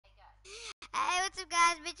what's up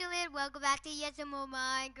guys, Mitchell here. Welcome back to yet some more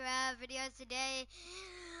Minecraft videos today.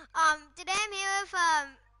 Today I'm here with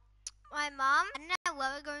my mom. I don't know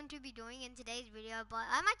what we're going to be doing in today's video, but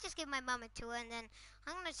I might just give my mom a tour and then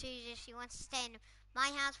I'm gonna choose if she wants to stay in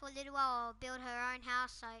my house for a little while or build her own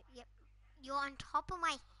house. So yep, you're on top of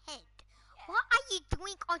my head. What are you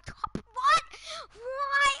doing on top? What?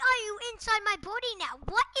 Why are you inside my body now?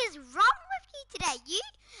 What is wrong with you today?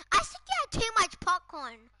 I think you had too much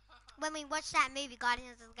popcorn when we watched that movie,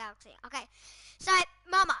 Guardians of the Galaxy. Okay, so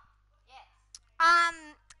Mama. Yes.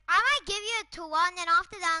 I might give you a tour, and then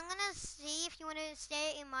after that, I'm gonna see if you want to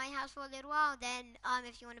stay in my house for a little while. Then,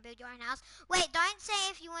 if you want to build your own house. Wait, don't say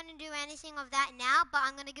if you want to do anything of that now. But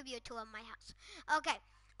I'm gonna give you a tour of my house. Okay,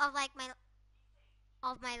 of like my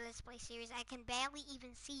Let's Play series. I can barely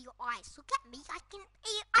even see your eyes. Look at me. I can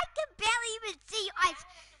barely even see your eyes. I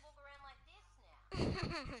have to walk around like this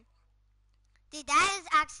now. Dude, that is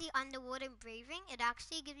actually underwater breathing. It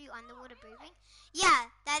actually gives you underwater breathing. Yeah,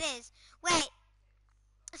 that is. Wait.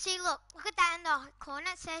 See, look at that in the corner.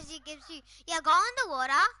 It says it gives you. Yeah, go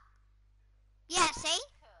underwater. Yeah, see?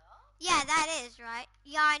 Cool. Yeah, that is right.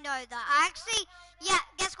 Yeah, I know that. I actually. Yeah,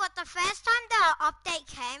 guess what? The first time the update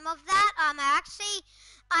came of that, I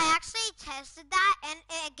actually tested that and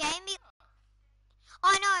it gave me.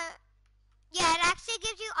 Oh no. Yeah, it actually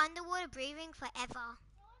gives you underwater breathing forever. Well,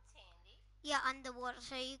 that's handy. Yeah, underwater,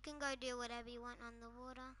 so you can go do whatever you want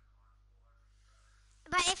underwater.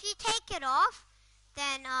 But if you take it off,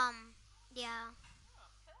 then yeah.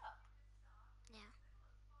 Oh, cool. Yeah.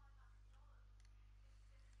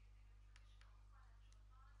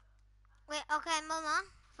 Wait, okay, Mama,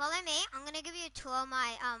 follow me. I'm gonna give you a tour of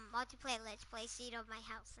my multiplayer Let's Play seat of my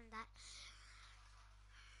house and that.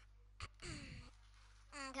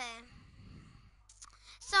 Okay.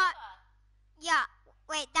 So yeah,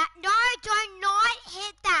 wait, that no, do not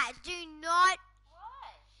hit that. Do not.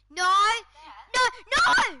 Why? No, That?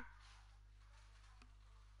 no.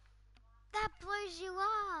 That blows you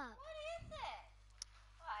up. What is it?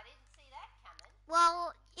 Oh, I didn't see that coming.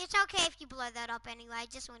 Well, it's okay if you blow that up anyway. I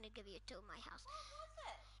just wanted to give you a tour of my house. What was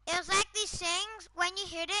it? It was like these things, when you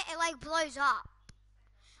hit it, it like blows up.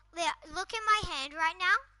 Yeah, look in my hand right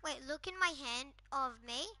now. Wait, look in my hand of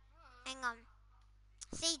me. Hang on.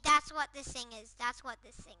 See, that's what this thing is. That's what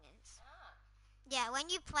this thing is. Oh. Yeah, when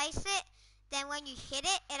you place it, then when you hit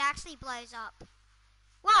it, it actually blows up.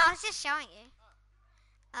 Well, I was just showing you.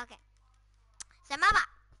 Okay. So, Mama,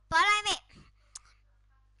 follow me.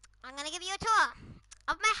 I'm gonna give you a tour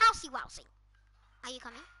of my housey wousey. Are you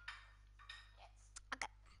coming? Yes.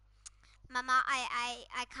 Okay. Mama,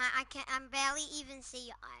 I can't, I'm barely even see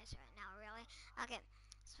your eyes right now, really. Okay.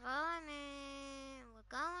 So follow me.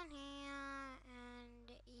 We're going here,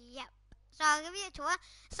 and yep. So I'll give you a tour.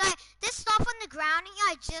 So this stuff on the ground here,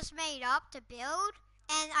 I just made up to build,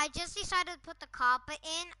 and I just decided to put the carpet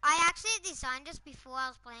in. I actually designed this before I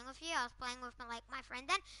was playing with you. I was playing with my friend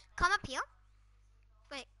then. Come up here.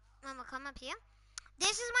 Wait, Mama, come up here.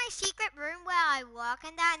 This is my secret room where I work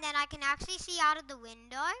and that, and then I can actually see out of the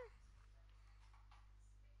window.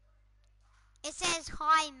 It says,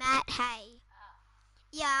 "Hi, Matt, hey." Oh.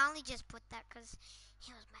 Yeah, I only just put that because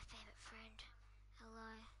he was my favorite friend.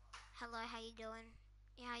 Hello, how you doing?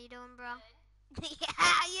 Yeah, how you doing, bro? Good. Yeah,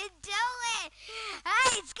 how you doing?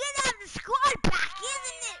 Hey, it's good to have the squad back,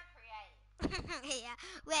 isn't it? Creative. Yeah.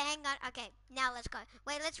 Wait, hang on. Okay, now let's go.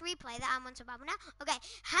 Wait, let's replay that. I'm on survival now. Okay.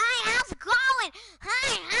 Hi, how's it going?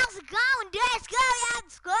 Hi, how's it going? Let's go. Yeah, the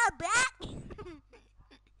squad back.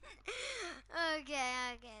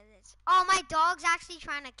 Okay. Oh, my dog's actually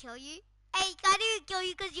trying to kill you. Hey, I didn't kill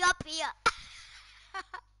you because you're up here.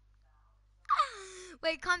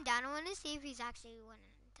 Wait, calm down. I want to see if he's actually wanting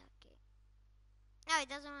to attack you. No, he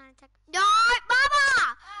doesn't want to attack. No,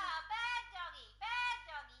 Mama! Oh, bad doggy. Bad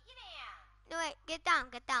doggy. Get down. No, wait, get down,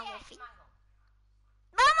 Yes, Wolfie. Mungle.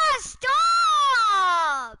 Mama,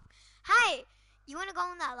 stop! Hey, you want to go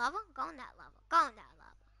in that lava? Go in that lava. Go in that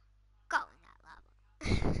lava. Go in that lava.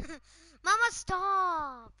 Mama,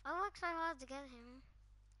 stop! I worked so hard to get him.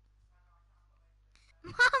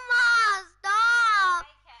 Mama, stop!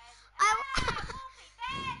 Wolfie,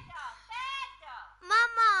 bad dog. Bad dog.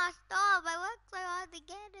 Mama, stop! I worked so hard to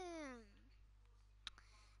get him.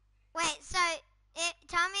 Wait, so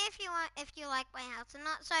tell me if you like my house or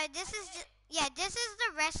not. So this is this is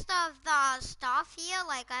the rest of the stuff here.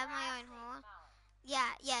 Like I have my own horse.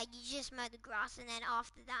 Yeah, you just mow the grass, and then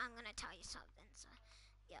after that, I'm gonna tell you something. So,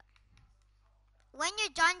 yeah. When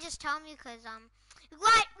you're done, just tell me, cause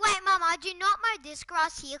wait, Mama, do not mow this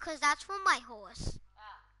grass here, cause that's for my horse.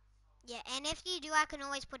 Yeah, and if you do, I can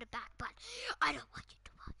always put it back, but I don't want you to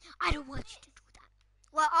do that.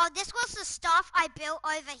 Well, oh, this was the stuff I built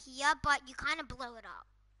over here, but you kind of blew it up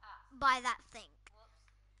Ah, by that thing.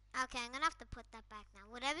 whoops. Okay, I'm gonna have to put that back now.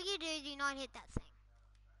 Whatever you do not hit that thing.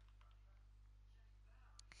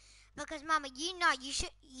 Because, Mama, you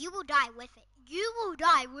will die with it. You will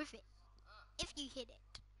die with it if you hit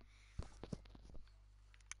it.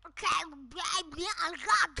 Okay.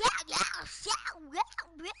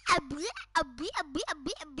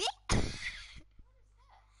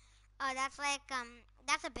 Oh, that's like,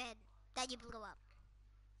 that's a bed that you blew up.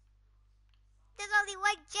 There's only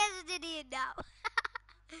one chest in here now.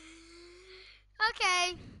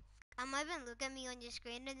 Okay. Even look at me on your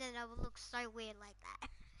screen and then I will look so weird like that.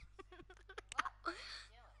 What are you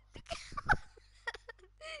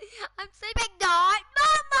doing? I'm sleeping, not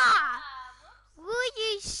Mama! Ah, whoops. Will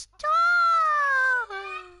you stop?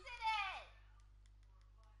 Accident.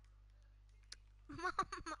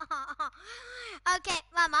 Mama. Okay,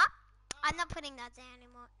 Mama. I'm not putting that there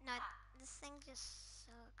anymore. No, this thing just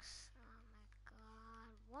sucks. Oh my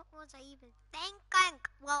god. What was I even thinking?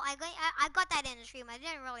 Well, I got that in the stream. I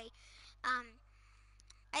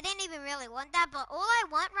didn't even really want that, but all I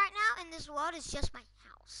want right now in this world is just my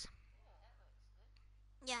house. Yeah, that looks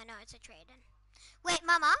good. Yeah, no, it's a trade-in. Wait,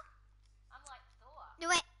 Mama. I'm like Thor. No,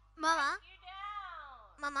 wait, Mama. Hey, you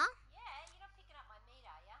down. Mama. Yeah, you're not picking up my meat,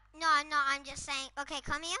 are ya? No, I'm just saying. Okay,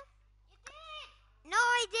 come here. You did. No,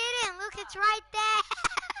 I didn't. Look, it's right there.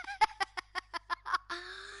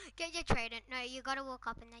 Get your trident. No, you gotta walk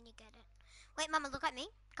up and then you get it. Wait, Mama, look at me.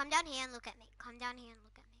 Come down here and look at me. Come down here and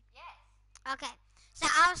look at me. Yes. Okay, so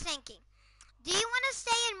I was thinking, do you want to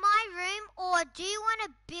stay in my room or do you want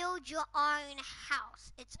to build your own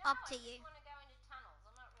house? It's up to you. I just want to go into tunnels.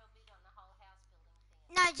 I'm not real big on the whole house building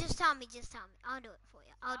thing. No, just tell me. Just tell me. I'll do it for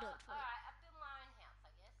you. I'll do it for you. Alright, I build my own house,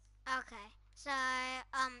 I guess. Okay. So,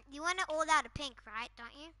 you want it all out of pink, right?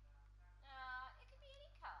 Don't you? It could be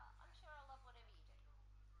any color. I'm sure I love whatever you do.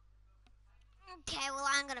 Okay, well,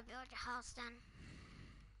 I'm gonna build your house then.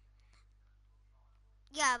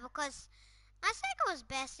 Yeah, because I think it was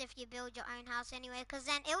best if you build your own house anyway, because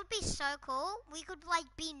then it would be so cool. We could, like,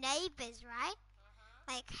 be neighbors, right?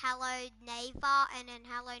 Like, hello, neighbor, and then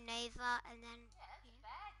hello, neighbor, and then... Yeah, that's a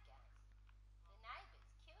bad game. The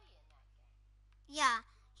neighbors kill you in that game. Yeah,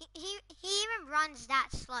 he even runs that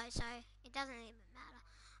slow, so it doesn't even matter.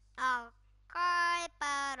 Okay,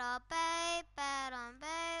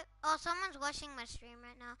 oh, someone's watching my stream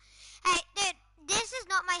right now. Hey, dude, this is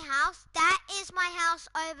not my house. That is my house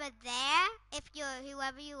over there, if you're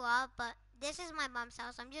whoever you are, but this is my mom's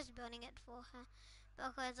house. I'm just building it for her.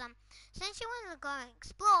 Because, since she wants to go and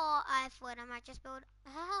explore, I thought I might just build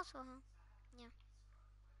her house for her. Yeah.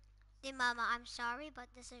 Dear Mama, I'm sorry, but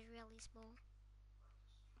this is really small.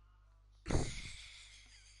 Okay.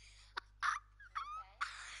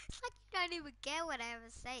 It's like you don't even care what I ever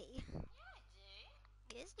say. Yeah, I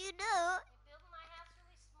do. Yes, you do. You're building my house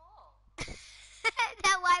really small.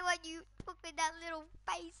 That's why when you put with that little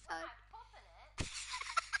face When on. I pop in it.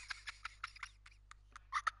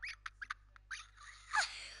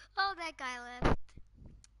 Oh, that guy left.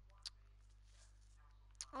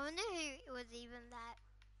 I wonder who was even that.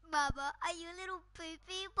 Mama, are you a little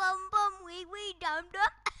poopy bum bum wee wee dum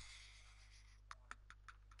dum?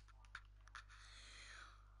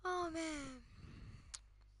 Oh man.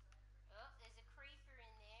 Oh, there's a creeper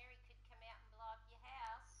in there. He could come out and blow up your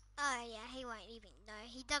house. Oh yeah, he won't even know.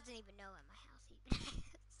 He doesn't even know where my house even is.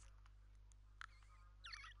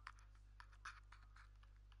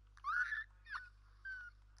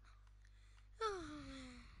 Oh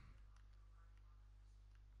man.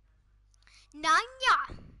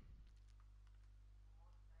 Nanya.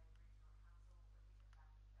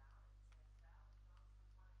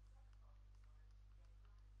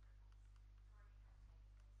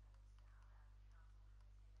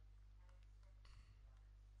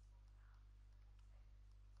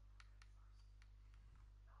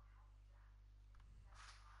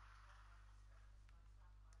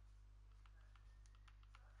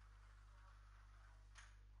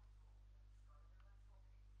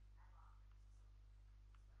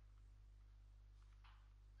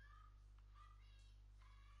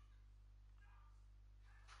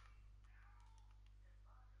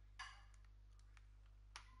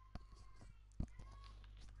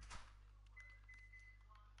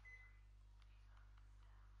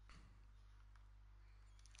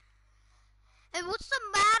 Hey, what's the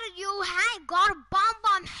matter, you? Hey, got a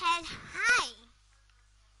bomb head. Hey.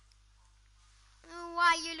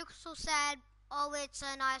 Why you look so sad? Oh, it's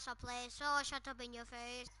a nicer place. Oh, shut up in your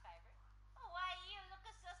face. Favorite. Oh, why you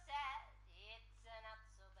looking so sad? It's not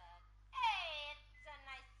so bad. Hey, it's a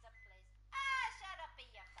nicer place. Ah, shut up in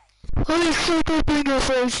your face. Holy shit, up in your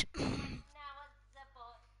face. Now was a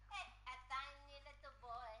boy, a tiny little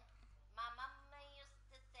boy. My mama used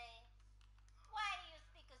to say, "Why do you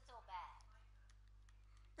speak so bad?"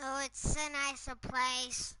 Oh, it's so nice a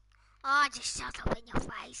place. Oh, just shut up in your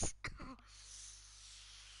face.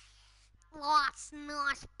 Lots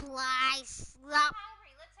nice place. I'm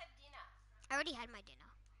hungry. Let's have dinner. I already had my dinner.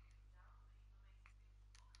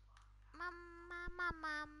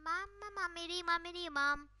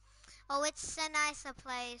 Mom. Oh, it's so nice a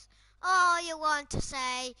place. Oh, you want to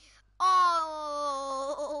say,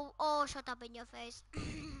 oh, shut up in your face.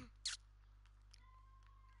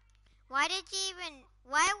 Why did you even,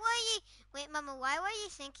 why were you, wait, Mama, why were you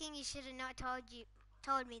thinking you should have not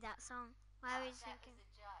told me that song? Why were you That thinking? was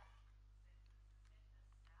a joke.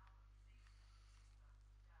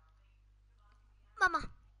 Mama,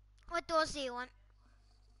 what doors do you want?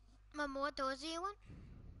 Mama, what doors do you want?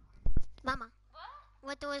 Mama, What?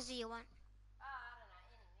 what doors do you want? Oh, I don't know.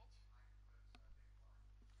 Any Mitch.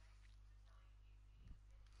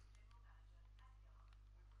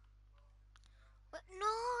 But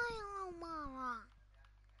no, Mama.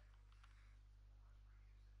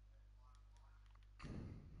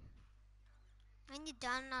 When you're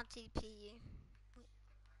done, I'll TP you.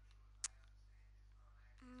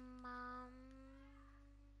 Mom.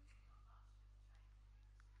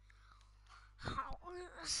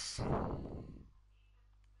 House.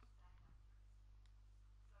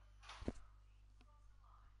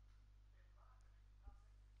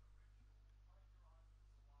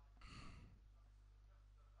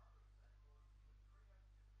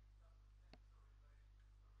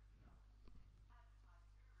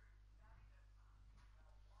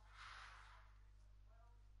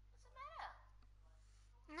 What's the matter?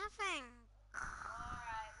 Nothing.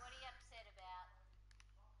 Alright, what are you upset about?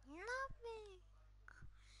 Nothing.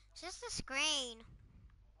 Just a screen.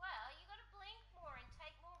 Well, you gotta blink more and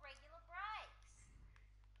take more regular breaks.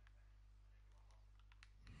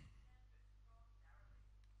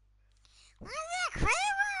 What's that creeper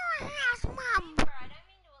in the house, Mom? Creeper, I don't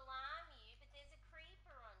mean to alarm you, but there's a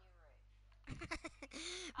creeper on your roof.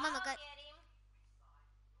 Mama, I'll go. get him.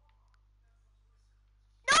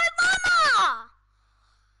 No, Mama!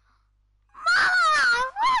 Mama, I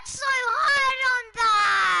worked so hard on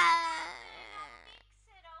that. I'll fix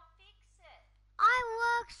it, I'll fix it. I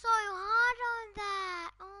worked so hard on that.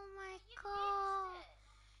 Oh my You god. fixed it.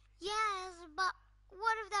 Yes, but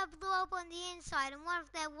what if that blew up on the inside? And what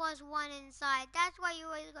if there was one inside? That's why you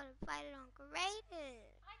always gotta fight it on creative.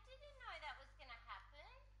 I didn't know that was gonna happen.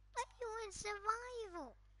 But you're in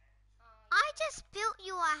survival. Oh, I yeah. just built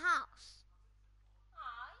you a house.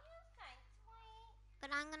 Aw, you're so sweet. But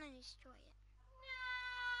I'm gonna destroy it. No,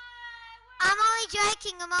 I'm only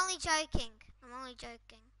joking. I'm only joking. I'm only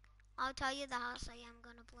joking. I'll tell you the house I am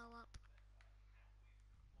gonna blow up.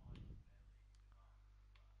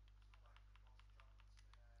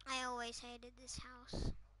 I always hated this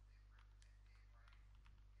house.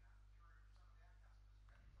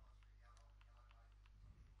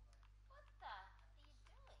 what the are you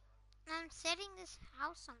doing? I'm setting this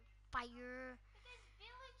house on fire. But there's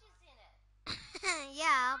villagers in it.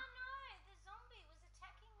 Yeah. Oh no, the zombie was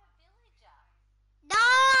attacking the villager.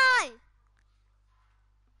 Die!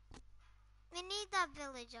 We need that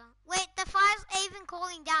villager. Wait, the fire's even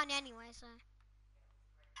cooling down anyway, so.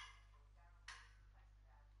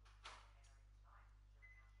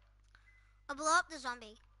 I'll blow up the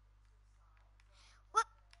zombie. What?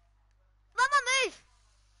 Mama, move!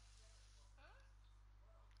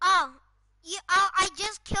 Oh, I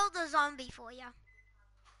just killed the zombie for you.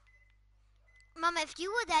 Mama, if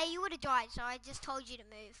you were there, you would have died, so I just told you to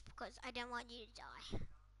move because I didn't want you to die.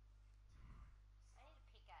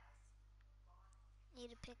 I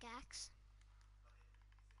need a pickaxe. Need a pickaxe?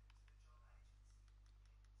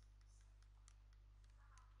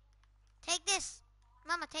 Take this.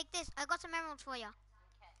 Mama, take this. I got some emeralds for you.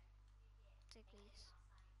 Okay. Take these.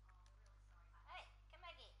 Hey, come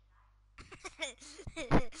back here.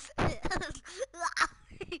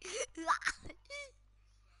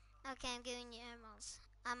 Okay, I'm giving you emeralds.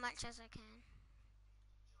 As much as I can.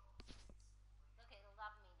 Look, it'll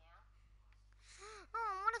love me now.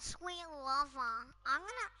 Oh, what a sweet lover. I'm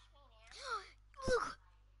gonna... Touch me now. Look!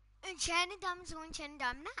 Enchanted diamonds or enchanted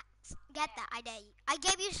diamond nuts. Get Yeah. that, I dare you. I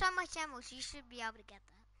gave you so much emeralds, you should be able to get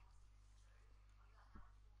that.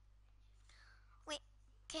 Wait,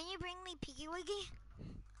 can you bring me Piggy Wiggy?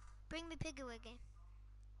 Bring me Piggy Wiggy.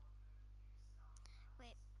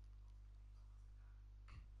 Wait.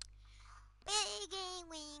 Piggy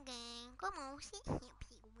Wiggy. Come on, sit here,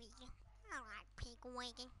 Piggy Wiggy. I like Piggy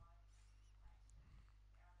Wiggy.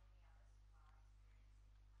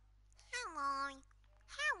 How?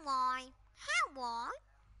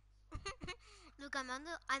 Look,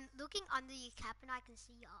 I'm looking under your cap and I can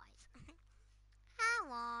see your eyes. How?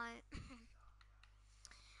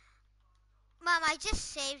 Mom, I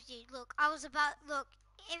just saved you. Look,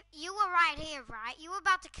 if you were right here, right? You were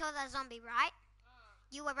about to kill that zombie, right?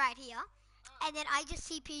 You were right here. And then I just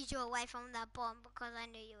CP'd you away from that bomb because I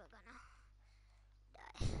knew you were gonna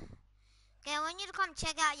die. Okay, I want you to come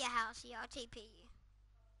check out your house here. I'll TP you.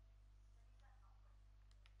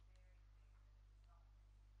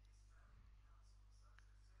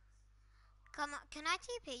 Come on, can I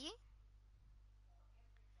TP you?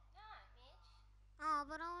 No, Mitch. Oh,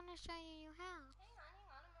 but I want to show you your house. Hang on.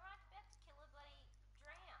 I'm right about to kill a bloody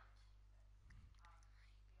drowned.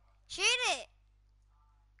 Shoot it!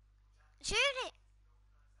 Shoot it!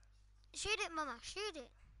 Shoot it, Mama. Shoot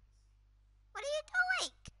it. What are you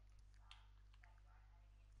doing?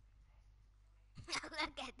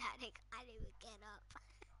 Look at that. It can't even get up.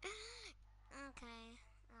 Okay.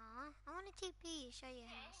 Aw, I want to TP you. Show your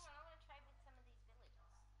Okay, house. hang on. I want to trade with some of these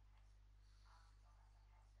villagers.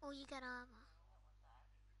 Oh, you got armor.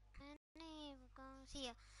 No, not want that.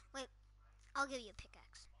 Here. Wait, I'll give you a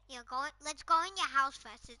pickaxe. Here, let's go in your house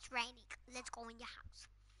first. It's raining. Let's go in your house.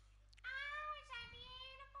 Oh, it's so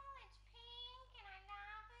beautiful. It's pink and I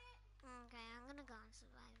love it. Okay, I'm gonna go in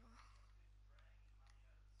survival.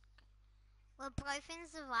 We're both in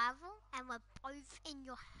survival and we're both in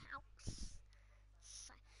your house.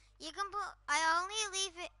 So, you can put, I only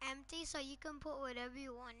leave it empty so you can put whatever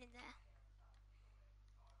you want in there.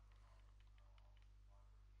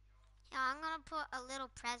 Yeah, I'm gonna put a little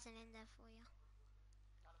present in there for you.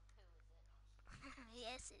 Not a poo, is it?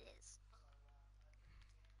 Yes, it is.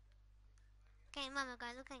 Okay, Mama, go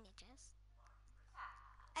look on your chest.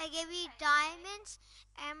 I gave you diamonds,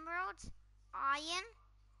 emeralds, iron,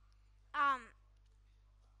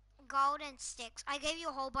 gold, and sticks. I gave you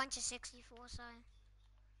a whole bunch of 64, so.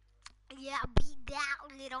 Yeah, beat that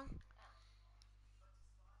little.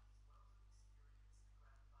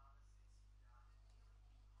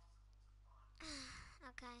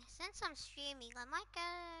 Okay, since I'm streaming, I might go.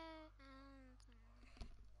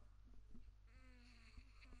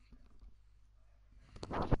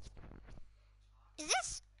 Is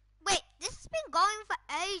this? Wait, this has been going for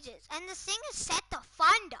ages, and this thing is set to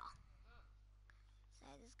thunder. So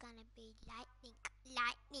there's gonna be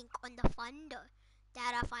lightning on the thunder.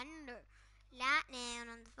 Dada thunder. Lightning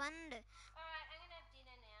on the thunder. Alright, I'm gonna have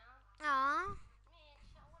dinner now. Aww.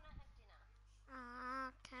 Mitch, I wanna have dinner.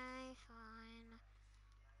 Okay, fine.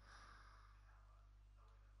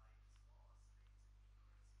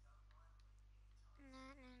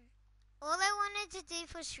 All I wanted to do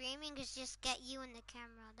for streaming is just get you in the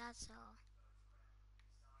camera, that's all.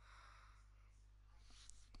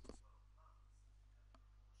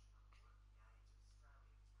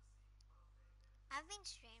 I've been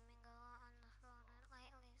streaming a lot on the phone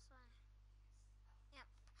lately, so yep.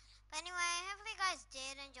 But anyway, hopefully you guys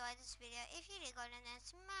did enjoy this video. If you did, go then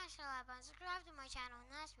smash the like button, subscribe to my channel.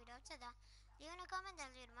 Next video, ta-da. Leave a comment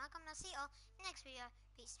down below. I'm gonna see you all next video.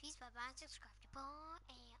 Peace, bye bye. Subscribe to Paul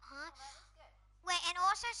and Oh, that was good. Wait, and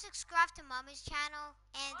also subscribe to Mommy's channel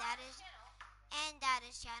and Channel.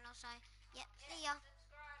 Daddy's channel. So yep, see ya.